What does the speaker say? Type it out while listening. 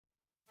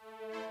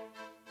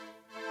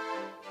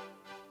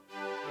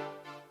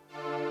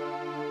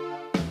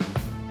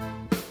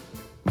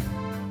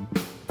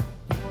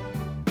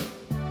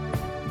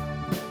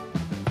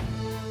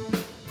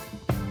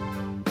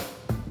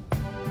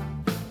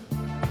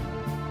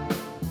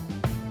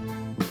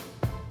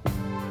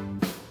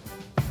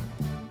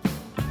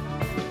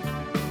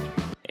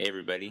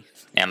ready?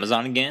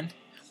 Amazon again?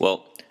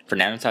 Well,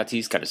 Fernando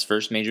Tatis got his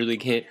first major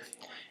league hit,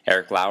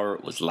 Eric Lauer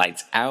was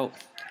lights out,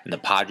 and the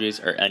Padres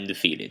are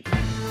undefeated.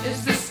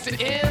 Is this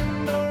the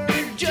end or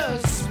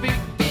just